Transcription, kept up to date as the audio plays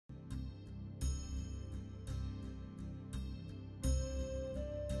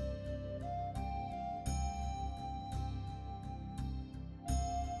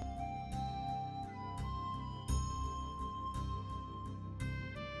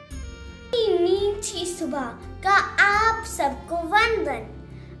मीठी सुबह का आप सबको वंदन।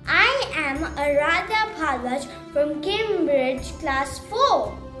 I am Aradhya Bhargava from Cambridge class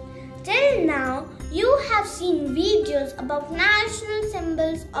 4. Till now, you have seen videos about national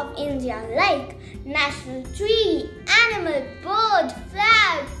symbols of India like national tree, animal, bird,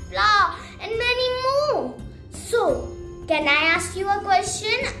 flag, flower and many more. So, can I ask you a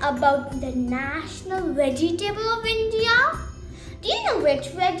question about the national vegetable of India? Do you know which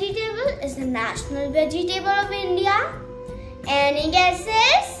vegetable is the national vegetable of India? Any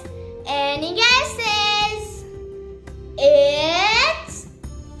guesses? Any guesses? It's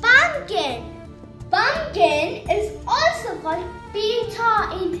pumpkin. Pumpkin is also called petha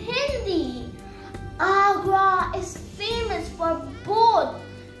in Hindi. Agra is famous for both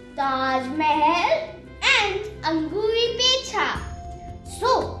Taj Mahal and Anguri Pecha. So,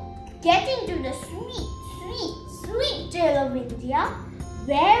 getting to the sweet tale of India,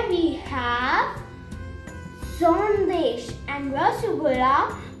 where we have Sandesh and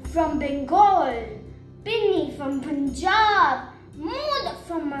Rasmalai from Bengal, Pinni from Punjab, Modak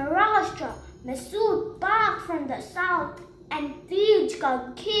from Maharashtra, Mysore Pak from the south, and Tej ka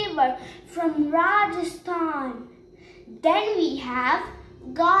Ghevar from Rajasthan. Then we have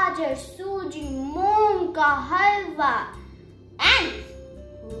Gajar, Suji, Moong ka Halwa, and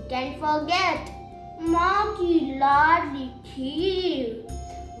who can forget Maa ki ladli kheer.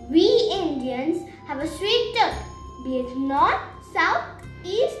 We Indians have a sweet tooth, be it north, south,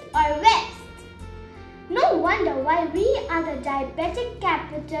 east or west. No wonder why we are the diabetic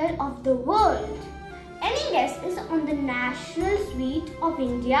capital of the world. Any guesses on the national sweet of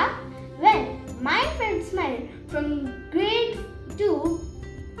India? Well, my friend Smile from grade 2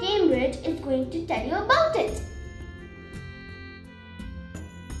 Cambridge is going to tell you about it.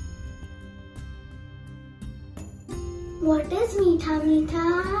 What is Mithai?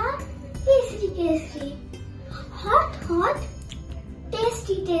 Tasty. Hot.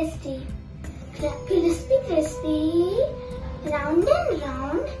 Tasty. Crispy. Round and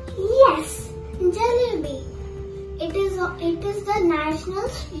round. Yes, jalebi. It is the national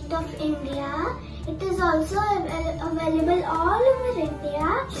sweet of India. It is also available all over India.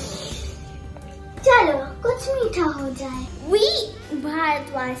 चलो कुछ मीठा हो जाए. We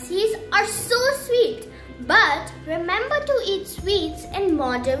Bharatwasis are so sweet, but remember to eat sweets in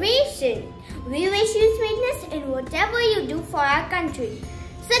moderation. We wish you sweetness in whatever you do for our country.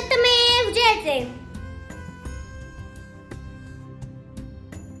 Satyamev Jayate.